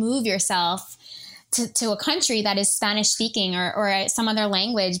 you can move yourself to a country that is Spanish speaking or some other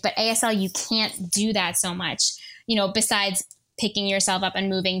language. But ASL, you can't do that so much, besides picking yourself up and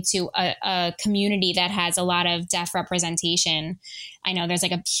moving to a community that has a lot of deaf representation. I know there's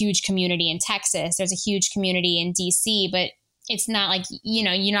like a huge community in Texas. There's a huge community in DC, but it's not like,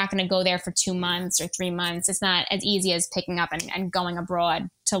 you're not going to go there for 2 months or 3 months. It's not as easy as picking up and going abroad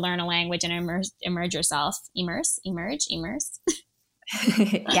to learn a language and immerse yourself. Immerse.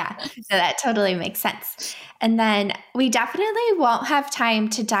 Yeah, so that totally makes sense. And then we definitely won't have time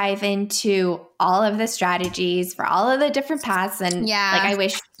to dive into all of the strategies for all of the different paths. And I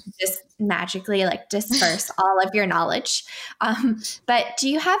wish just magically like disperse all of your knowledge. But do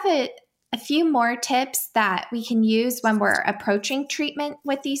you have a few more tips that we can use when we're approaching treatment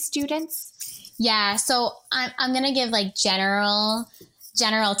with these students? Yeah. So I'm going to give like general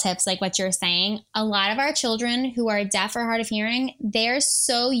tips, like what you're saying. A lot of our children who are deaf or hard of hearing, they're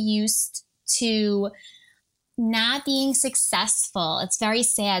so used to not being successful. It's very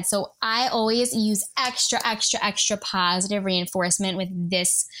sad. So I always use extra positive reinforcement with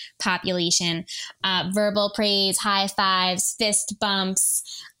this population. Verbal praise, high fives, fist bumps,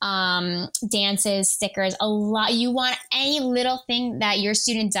 dances, stickers, a lot. You want any little thing that your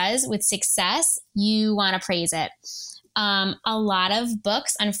student does with success, you want to praise it. A lot of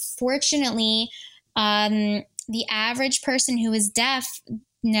books, unfortunately, the average person who is deaf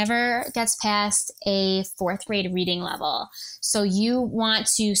never gets past a 4th grade reading level. So you want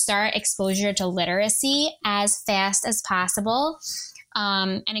to start exposure to literacy as fast as possible,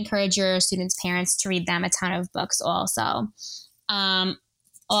 and encourage your students' parents to read them a ton of books also.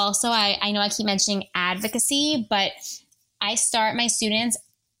 Also, I know I keep mentioning advocacy, but I start my students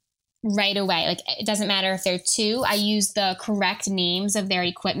right away. Like, it doesn't matter if they're 2. I use the correct names of their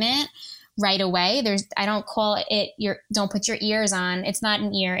equipment right away. I don't call it don't put your ears on. It's not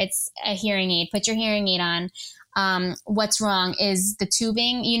an ear. It's a hearing aid. Put your hearing aid on. What's wrong is the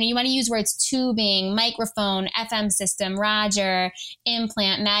tubing. You want to use words tubing, microphone, FM system, Roger,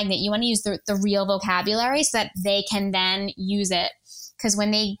 implant, magnet. You want to use the real vocabulary so that they can then use it. Because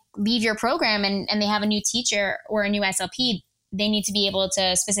when they leave your program and they have a new teacher or a new SLP, they need to be able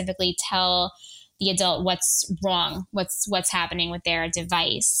to specifically tell the adult what's wrong, what's happening with their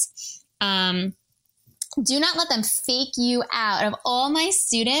device. Do not let them fake you out. Of all my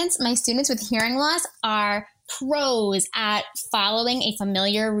students with hearing loss are pros at following a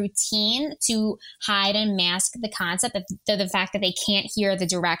familiar routine to hide and mask the concept of the fact that they can't hear the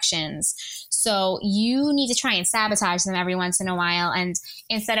directions. So you need to try and sabotage them every once in a while. And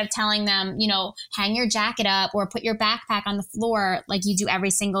instead of telling them, hang your jacket up or put your backpack on the floor like you do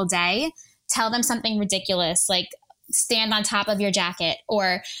every single day, tell them something ridiculous like stand on top of your jacket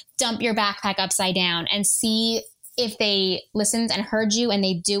or dump your backpack upside down, and see if they listened and heard you and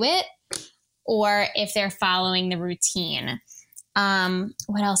they do it, or if they're following the routine.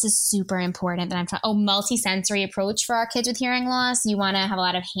 What else is super important that I'm trying? Multi-sensory approach for our kids with hearing loss. You want to have a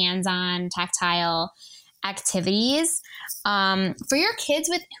lot of hands-on, tactile activities. For your kids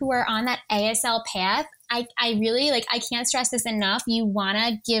who are on that ASL path, I really I can't stress this enough. You want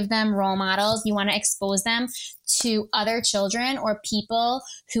to give them role models. You want to expose them to other children or people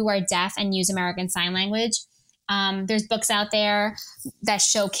who are deaf and use American Sign Language. There's books out there that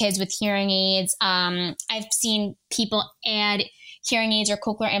show kids with hearing aids. I've seen people add hearing aids or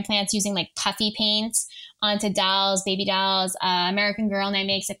cochlear implants using like puffy paint onto dolls, baby dolls. American Girl now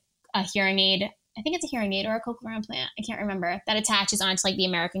makes a hearing aid. I think it's a hearing aid or a cochlear implant. I can't remember. That attaches onto like the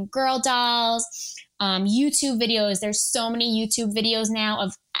American Girl dolls. YouTube videos. There's so many YouTube videos now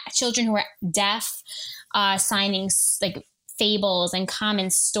of children who are deaf signing like fables and common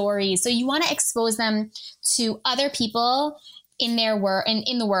stories. So you want to expose them to other people in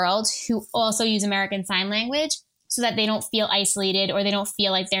the world who also use American Sign Language, so that they don't feel isolated or they don't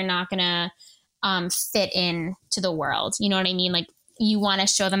feel like they're not going to fit in to the world. You know what I mean? Like, you want to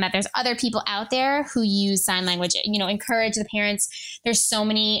show them that there's other people out there who use sign language. Encourage the parents. There's so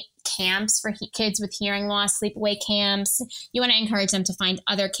many camps for kids with hearing loss, sleepaway camps. You want to encourage them to find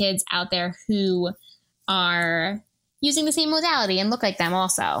other kids out there who are using the same modality and look like them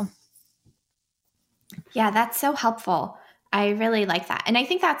also. Yeah, that's so helpful. I really like that. And I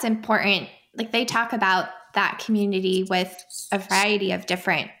think that's important. Like, they talk about that community with a variety of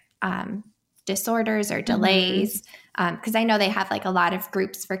different disorders or delays. Because I know they have like a lot of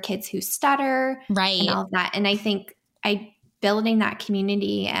groups for kids who stutter, right, and all of that. And I think building that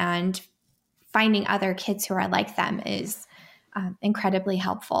community and finding other kids who are like them is incredibly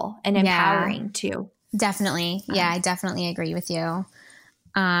helpful and empowering too. Definitely. Yeah, I definitely agree with you.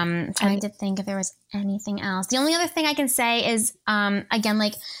 Trying to think if there was anything else. The only other thing I can say is, again,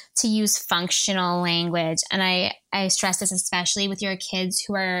 like, to use functional language. And I stress this especially with your kids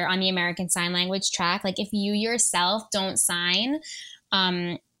who are on the American Sign Language track. Like, if you yourself don't sign,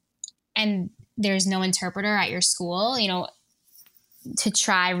 and there's no interpreter at your school, to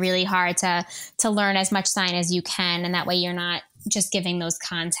try really hard to learn as much sign as you can. And that way you're not just giving those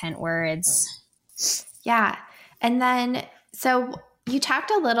content words. Yeah. And then, so you talked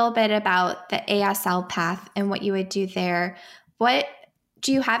a little bit about the ASL path and what you would do there.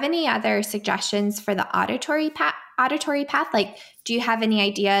 Do you have any other suggestions for the auditory path? Like, do you have any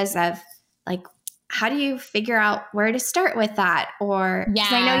ideas of like how do you figure out where to start with that? Or,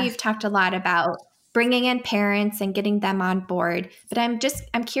 because I know you've talked a lot about bringing in parents and getting them on board, but I'm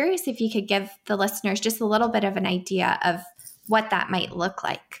curious if you could give the listeners just a little bit of an idea of what that might look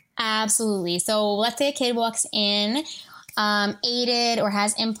like. Absolutely. So let's say a kid walks in, aided or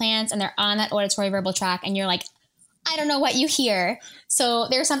has implants, and they're on that auditory verbal track, and you're like, I don't know what you hear. So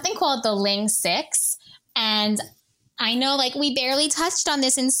there's something called the Ling 6. And I know like we barely touched on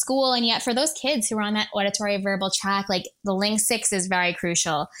this in school. And yet for those kids who are on that auditory verbal track, like the Ling 6 is very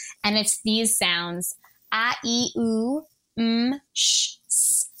crucial. And it's these sounds, a, e, u, sh,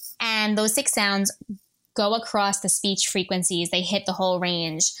 s. And those 6 sounds go across the speech frequencies. They hit the whole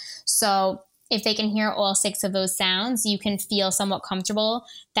range. So if they can hear all 6 of those sounds, you can feel somewhat comfortable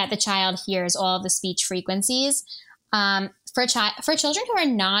that the child hears all of the speech frequencies. For children who are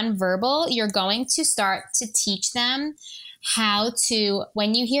nonverbal, you're going to start to teach them how to,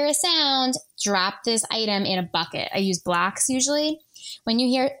 when you hear a sound, drop this item in a bucket. I use blocks usually. When you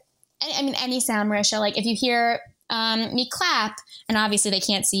hear, I mean, any sound, Marisha, like if you hear me clap, and obviously they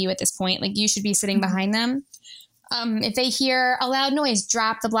can't see you at this point, like you should be sitting behind them. If they hear a loud noise,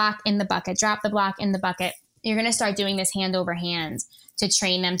 drop the block in the bucket, drop the block in the bucket. You're going to start doing this hand over hand to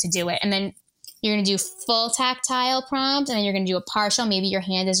train them to do it. And then you're going to do full tactile prompt, and then you're going to do a partial. Maybe your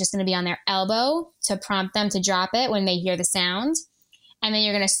hand is just going to be on their elbow to prompt them to drop it when they hear the sound. And then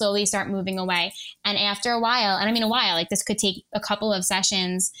you're going to slowly start moving away. And after a while, and I mean a while, like this could take a couple of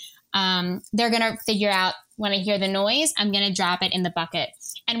sessions, they're going to figure out when I hear the noise, I'm going to drop it in the bucket.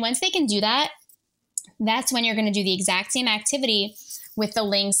 And once they can do that, that's when you're going to do the exact same activity with the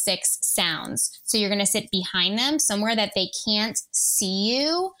Ling 6 sounds. So you're going to sit behind them somewhere that they can't see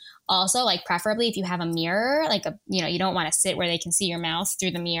you. Also, like preferably if you have a mirror, like you don't want to sit where they can see your mouth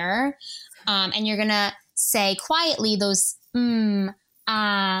through the mirror. And you're going to say quietly those ooh,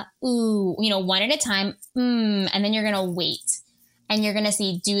 one at a time, and then you're going to wait. And you're going to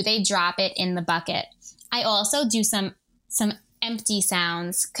see, do they drop it in the bucket? I also do some empty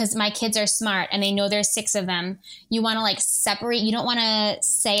sounds because my kids are smart and they know there's 6 of them. You want to like separate. You don't want to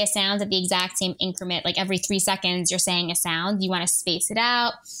say a sound at the exact same increment. Like every 3 seconds you're saying a sound. You want to space it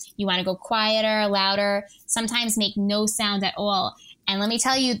out. You want to go quieter, louder, sometimes make no sound at all. And let me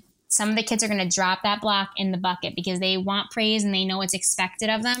tell you, some of the kids are going to drop that block in the bucket because they want praise and they know what's expected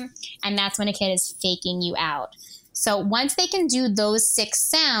of them. And that's when a kid is faking you out. So once they can do those 6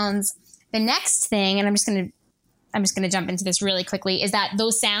 sounds, the next thing, and I'm just going to jump into this really quickly, is that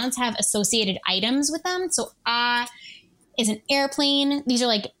those sounds have associated items with them. So is an airplane. These are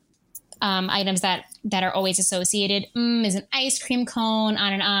like items that are always associated. Is an ice cream cone,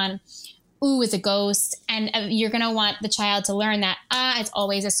 on and on. Ooh is a ghost. And you're going to want the child to learn that it's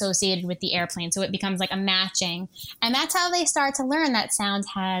always associated with the airplane. So it becomes like a matching. And that's how they start to learn that sound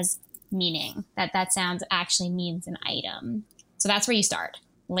has meaning, that sound actually means an item. So that's where you start.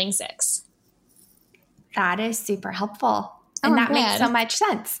 Ling 6. That is super helpful. And that makes so much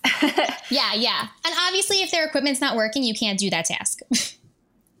sense. Yeah. And obviously, if their equipment's not working, you can't do that task.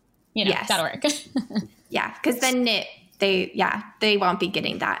 Yes. Gotta work. Yeah, because then they won't be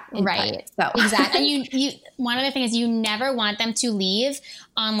getting that input, right. So exactly. And you one other thing is you never want them to leave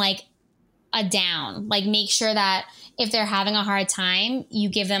on like a down. Like make sure that if they're having a hard time, you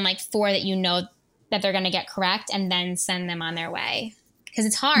give them like 4 that you know that they're going to get correct, and then send them on their way. Because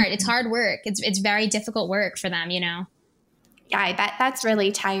it's hard. It's hard work. It's very difficult work for them, Yeah, I bet that's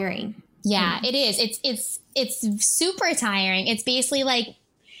really tiring. Yeah, it is. It's super tiring. It's basically like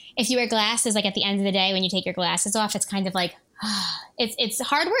if you wear glasses, like at the end of the day when you take your glasses off, it's kind of like it's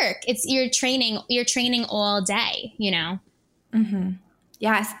hard work. It's you're training all day, Mm-hmm.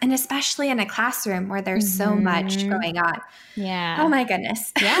 Yes, and especially in a classroom where there's so much going on. Yeah. Oh my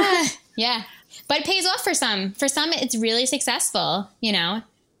goodness. Yeah. But it pays off for some. For some, it's really successful, Yeah,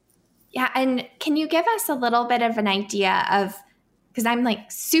 and can you give us a little bit of an idea of, because I'm like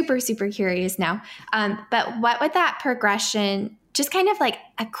super, super curious now, but what would that progression, just kind of like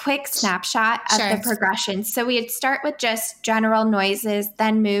a quick snapshot of the progression. So we'd start with just general noises,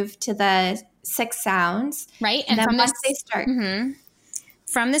 then move to the 6 sounds. Right. And then once they start.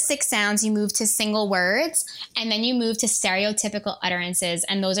 From the 6 sounds, you move to single words, and then you move to stereotypical utterances.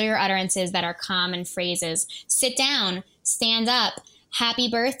 And those are your utterances that are common phrases. Sit down, stand up, happy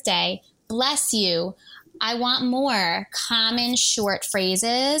birthday, bless you, I want more. Common short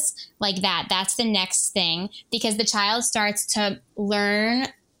phrases like that. That's the next thing, because the child starts to learn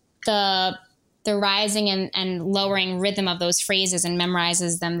the rising and lowering rhythm of those phrases and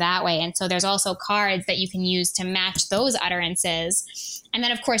memorizes them that way. And so there's also cards that you can use to match those utterances. And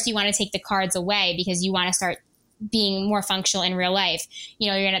then, of course, you want to take the cards away because you want to start being more functional in real life.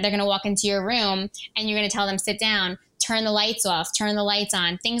 They're going to walk into your room and you're going to tell them, sit down, turn the lights off, turn the lights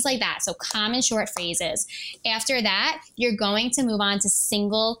on, things like that. So common short phrases. After that, you're going to move on to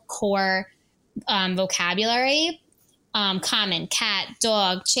single core vocabulary. Common, cat,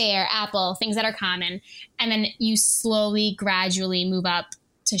 dog, chair, apple, things that are common. And then you slowly, gradually move up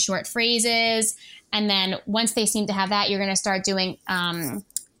to short phrases. And then once they seem to have that, you're going to start doing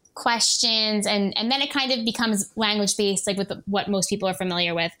questions. And then it kind of becomes language-based, like with what most people are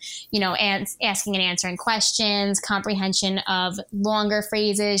familiar with, and asking and answering questions, comprehension of longer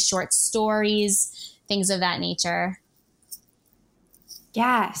phrases, short stories, things of that nature.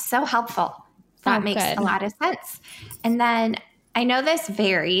 Yeah, so helpful. That makes a lot of sense. And then I know this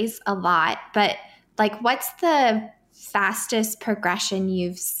varies a lot, but like what's the fastest progression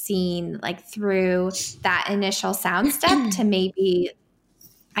you've seen like through that initial sound step to maybe,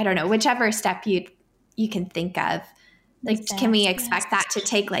 I don't know, whichever step you can think of? Like, can we expect that to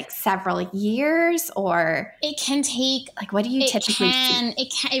take like several years, or it can take like, what do you typically see?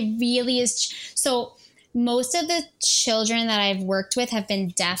 It really is. So most of the children that I've worked with have been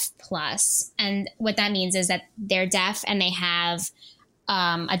deaf plus. And what that means is that they're deaf and they have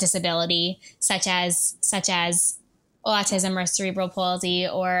a disability such as autism or cerebral palsy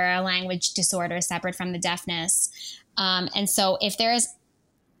or a language disorder separate from the deafness. And so if there's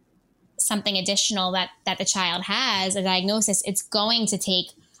something additional that the child has, a diagnosis, it's going to take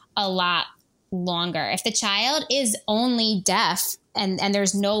a lot longer. If the child is only deaf and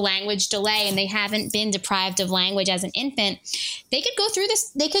there's no language delay and they haven't been deprived of language as an infant, they could go through this,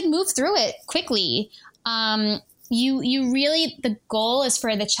 they could move through it quickly. You really, the goal is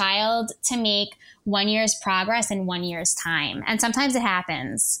for the child to make 1 year's progress in 1 year's time. And sometimes it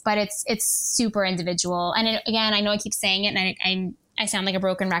happens, but it's super individual. And again, I know I keep saying it and I sound like a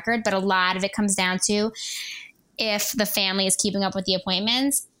broken record, but a lot of it comes down to if the family is keeping up with the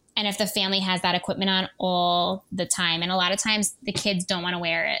appointments and if the family has that equipment on all the time. And a lot of times the kids don't want to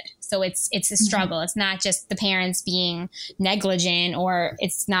wear it. So it's a struggle. It's not just the parents being negligent or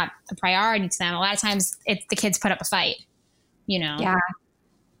it's not a priority to them. A lot of times the kids put up a fight, Yeah.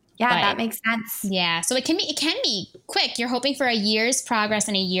 Yeah, but that makes sense. Yeah. So it can be quick. You're hoping for a year's progress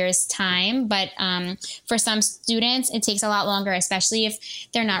in a year's time. But for some students, it takes a lot longer, especially if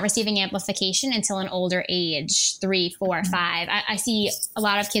they're not receiving amplification until an older age, 3, 4, 5. I see a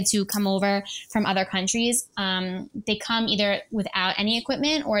lot of kids who come over from other countries. They come either without any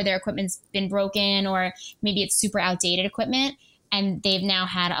equipment or their equipment's been broken or maybe it's super outdated equipment. And they've now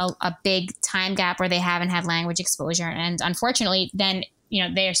had a big time gap where they haven't had language exposure. And unfortunately, then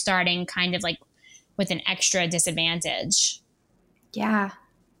they're starting kind of like with an extra disadvantage. Yeah.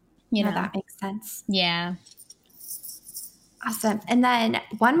 That makes sense. Yeah. Awesome. And then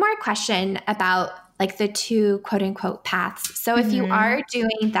one more question about like the two quote unquote paths. So if you are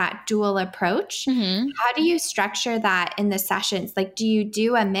doing that dual approach, how do you structure that in the sessions? Like, do you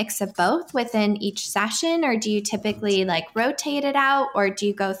do a mix of both within each session, or do you typically like rotate it out, or do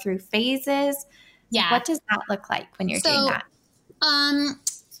you go through phases? Yeah. What does that look like when you're doing that?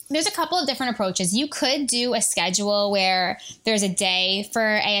 There's a couple of different approaches. You could do a schedule where there's a day for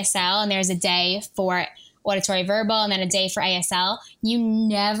ASL and there's a day for auditory verbal and then a day for ASL. You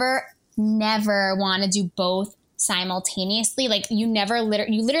never want to do both simultaneously. Like you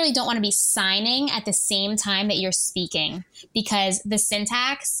literally don't want to be signing at the same time that you're speaking, because the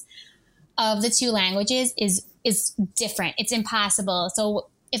syntax of the two languages is different. It's impossible. So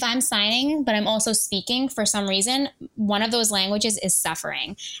if I'm signing, but I'm also speaking, for some reason, one of those languages is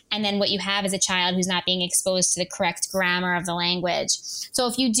suffering. And then what you have is a child who's not being exposed to the correct grammar of the language. So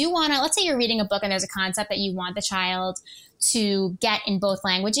if you do want to, let's say you're reading a book and there's a concept that you want the child to get in both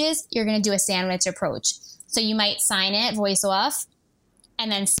languages, you're going to do a sandwich approach. So you might sign it, voice off, and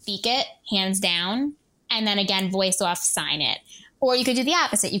then speak it, hands down, and then again, voice off, sign it. Or you could do the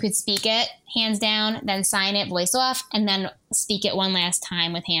opposite. You could speak it, hands down, then sign it, voice off, and then speak it one last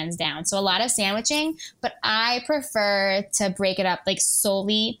time with hands down. So a lot of sandwiching, but I prefer to break it up like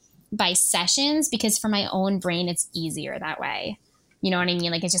solely by sessions, because for my own brain, it's easier that way. You know what I mean?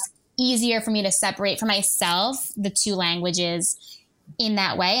 Like it's just easier for me to separate for myself the two languages in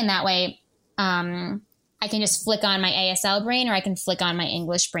that way. And that way I can just flick on my ASL brain or I can flick on my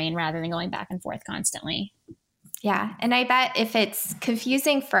English brain rather than going back and forth constantly. Yeah. And I bet if it's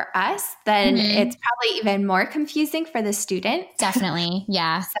confusing for us, then it's probably even more confusing for the student. Definitely.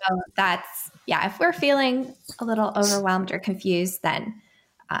 Yeah. So if we're feeling a little overwhelmed or confused, then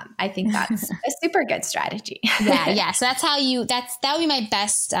I think that's a super good strategy. Yeah. So that's how that would be my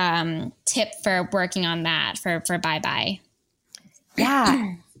best tip for working on that for bye-bye.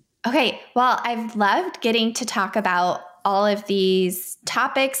 Yeah. Okay, well, I've loved getting to talk about all of these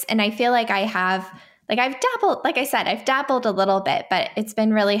topics, and I feel like I've dabbled, like I said, I've dabbled a little bit, but it's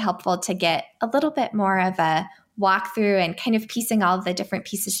been really helpful to get a little bit more of a walkthrough and kind of piecing all of the different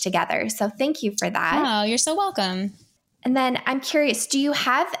pieces together. So thank you for that. Oh, you're so welcome. And then I'm curious, do you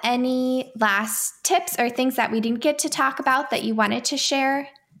have any last tips or things that we didn't get to talk about that you wanted to share,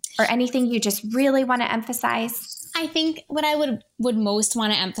 or anything you just really want to emphasize? I think what I would most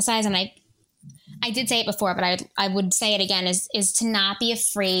want to emphasize, and I did say it before, but I would say it again, is to not be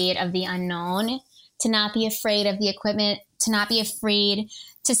afraid of the unknown, to not be afraid of the equipment, to not be afraid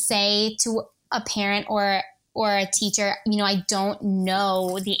to say to a parent or a teacher, I don't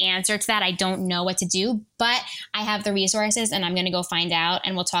know the answer to that. I don't know what to do, but I have the resources and I'm going to go find out.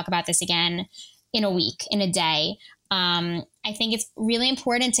 And we'll talk about this again in a week, in a day. I think it's really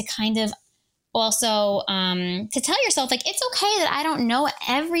important to kind of also to tell yourself, like, it's okay that I don't know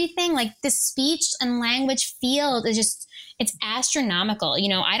everything. Like, the speech and language field is just, it's astronomical.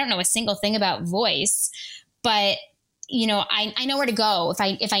 I don't know a single thing about voice, but I know where to go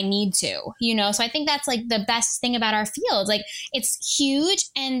if I need to, so I think that's like the best thing about our field. Like, it's huge,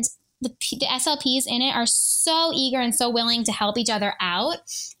 and the SLPs in it are so eager and so willing to help each other out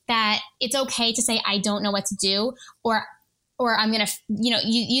that it's okay to say, I don't know what to do, or I'm going to,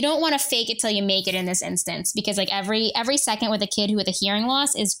 you don't want to fake it till you make it in this instance, because like every second with a kid with a hearing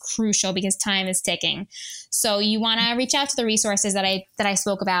loss is crucial because time is ticking. So you want to reach out to the resources that I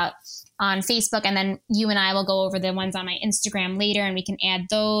spoke about on Facebook, and then you and I will go over the ones on my Instagram later, and we can add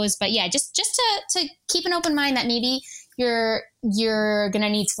those. But yeah, just to keep an open mind that maybe you're going to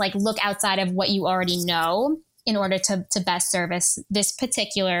need to like look outside of what you already know in order to best service this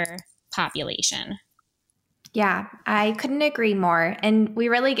particular population. Yeah, I couldn't agree more. And we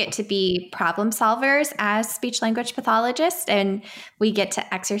really get to be problem solvers as speech language pathologists, and we get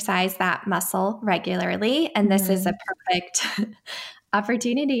to exercise that muscle regularly. And this is a perfect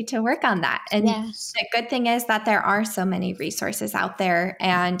opportunity to work on that. And the good thing is that there are so many resources out there,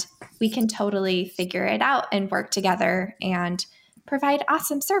 and we can totally figure it out and work together and provide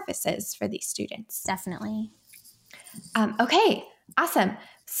awesome services for these students. Definitely. Okay, awesome.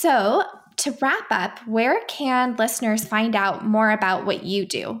 So to wrap up, where can listeners find out more about what you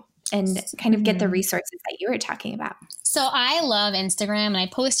do and kind of get the resources that you were talking about? So I love Instagram, and I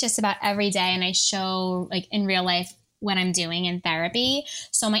post just about every day, and I show like in real life what I'm doing in therapy.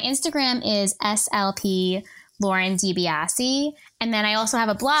 So my Instagram is SLP Lauren DiBiase. And then I also have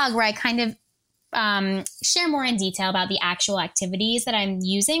a blog where I kind of share more in detail about the actual activities that I'm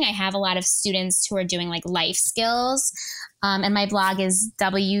using. I have a lot of students who are doing like life skills. And my blog is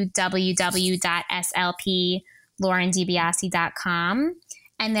www.slplaurendibiase.com.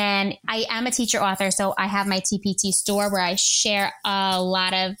 And then I am a teacher author, so I have my TPT store where I share a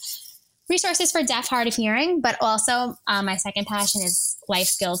lot of resources for deaf, hard of hearing, but also my second passion is life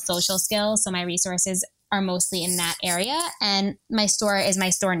skills, social skills. So my resources are mostly in that area. And my store is my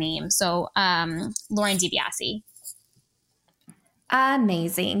store name. So Lauren DiBiase.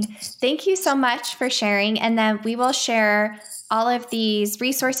 Amazing. Thank you so much for sharing. And then we will share all of these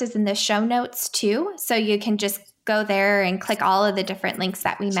resources in the show notes too. So you can just go there and click all of the different links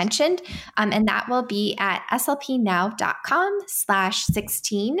that we mentioned. And that will be at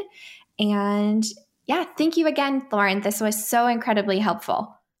slpnow.com/16. And yeah, thank you again, Lauren. This was so incredibly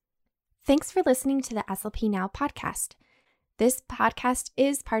helpful. Thanks for listening to the SLP Now podcast. This podcast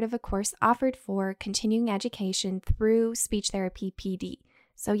is part of a course offered for continuing education through Speech Therapy PD.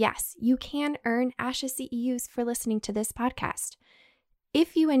 So yes, you can earn ASHA CEUs for listening to this podcast.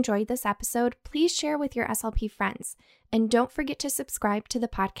 If you enjoyed this episode, please share with your SLP friends. And don't forget to subscribe to the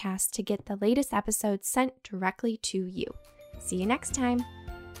podcast to get the latest episodes sent directly to you. See you next time.